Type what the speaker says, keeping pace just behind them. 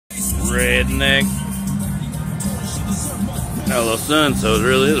redneck. Got a little sun, so it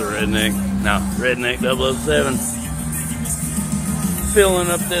really is a redneck. No, redneck 007. Filling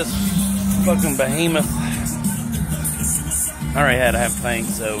up this fucking behemoth. I already had half a tank,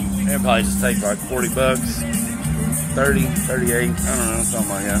 so it'll probably just take like 40 bucks. 30, 38, I don't know, something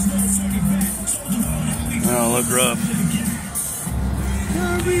like that. Oh, look rough.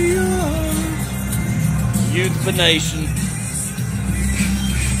 Youth of the nation.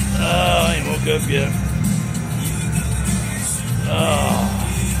 Oh, I ain't woke up yet. Oh.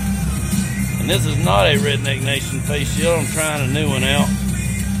 And this is not a Redneck Nation face shield. I'm trying a new one out.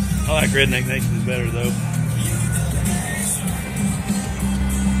 I like Redneck Nations better though.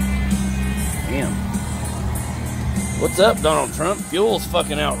 Damn. What's up, Donald Trump? Fuel's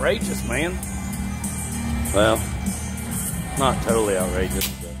fucking outrageous, man. Well, not totally outrageous,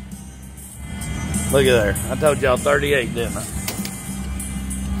 but look at there. I told y'all 38, didn't I?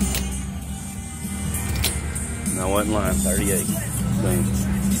 No, I wasn't lying. 38.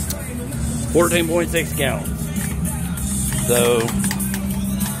 14.6 gallons. So,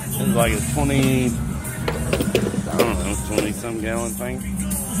 it's like a 20, I don't know, 20 some gallon tank.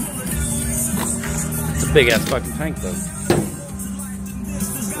 It's a big ass fucking tank though.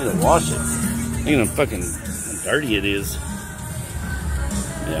 I need to wash it. Look at how fucking dirty it is.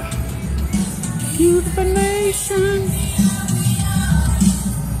 Yeah. Youth of the nation.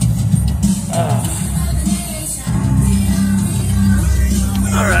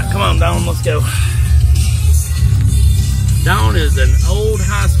 Alright, come on, Dawn, let's go. Dawn is an old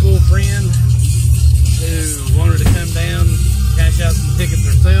high school friend who wanted to come down, cash out some tickets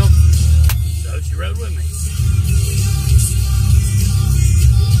herself. So she rode with me.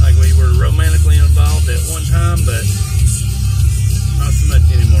 Like we were romantically involved at one time, but not so much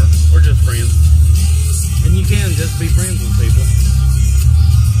anymore. We're just friends. And you can just be friends with people.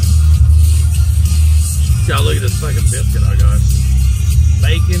 Y'all look at this fucking biscuit I got.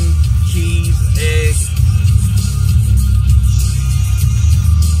 Bacon, cheese, egg,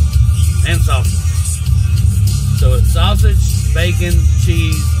 and sausage. So it's sausage, bacon,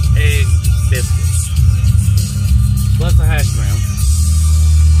 cheese, egg, biscuit. Plus a hash brown.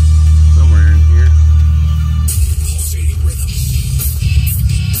 Somewhere in here. Pulsating rhythm.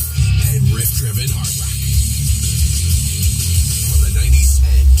 And riff-driven hard rock. From the 90s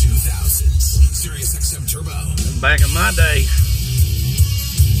and 2000s. Sirius XM Turbo. Back in my day.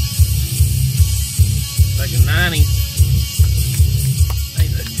 Back in 90. They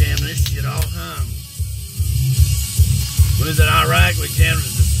used to jam this shit all the time. When it was in Iraq, we jammed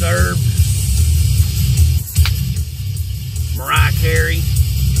with Disturbed. Mariah Carey.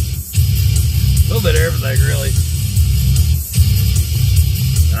 A little bit of everything, really.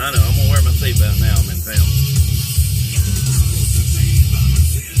 I know, I'm gonna wear my seatbelt now, I'm in town.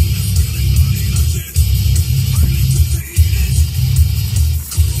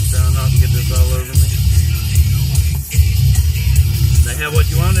 Trying not to get this all over me. They have what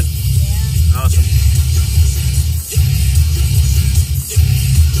you wanted? Yeah. Awesome.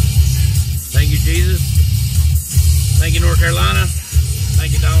 Thank you, Jesus. Thank you, North Carolina.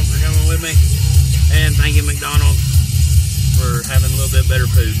 Thank you, Dawn, for coming with me. And thank you, McDonald's, for having a little bit better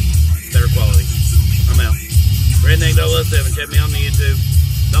food, better quality. I'm out. Redneck 007. Check me on the YouTube.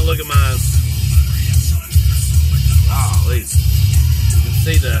 Don't look at my eyes. Golly. You can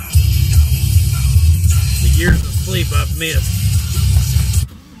see the years of sleep I've missed.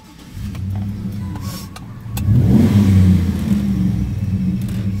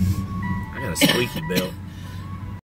 I got a squeaky belt.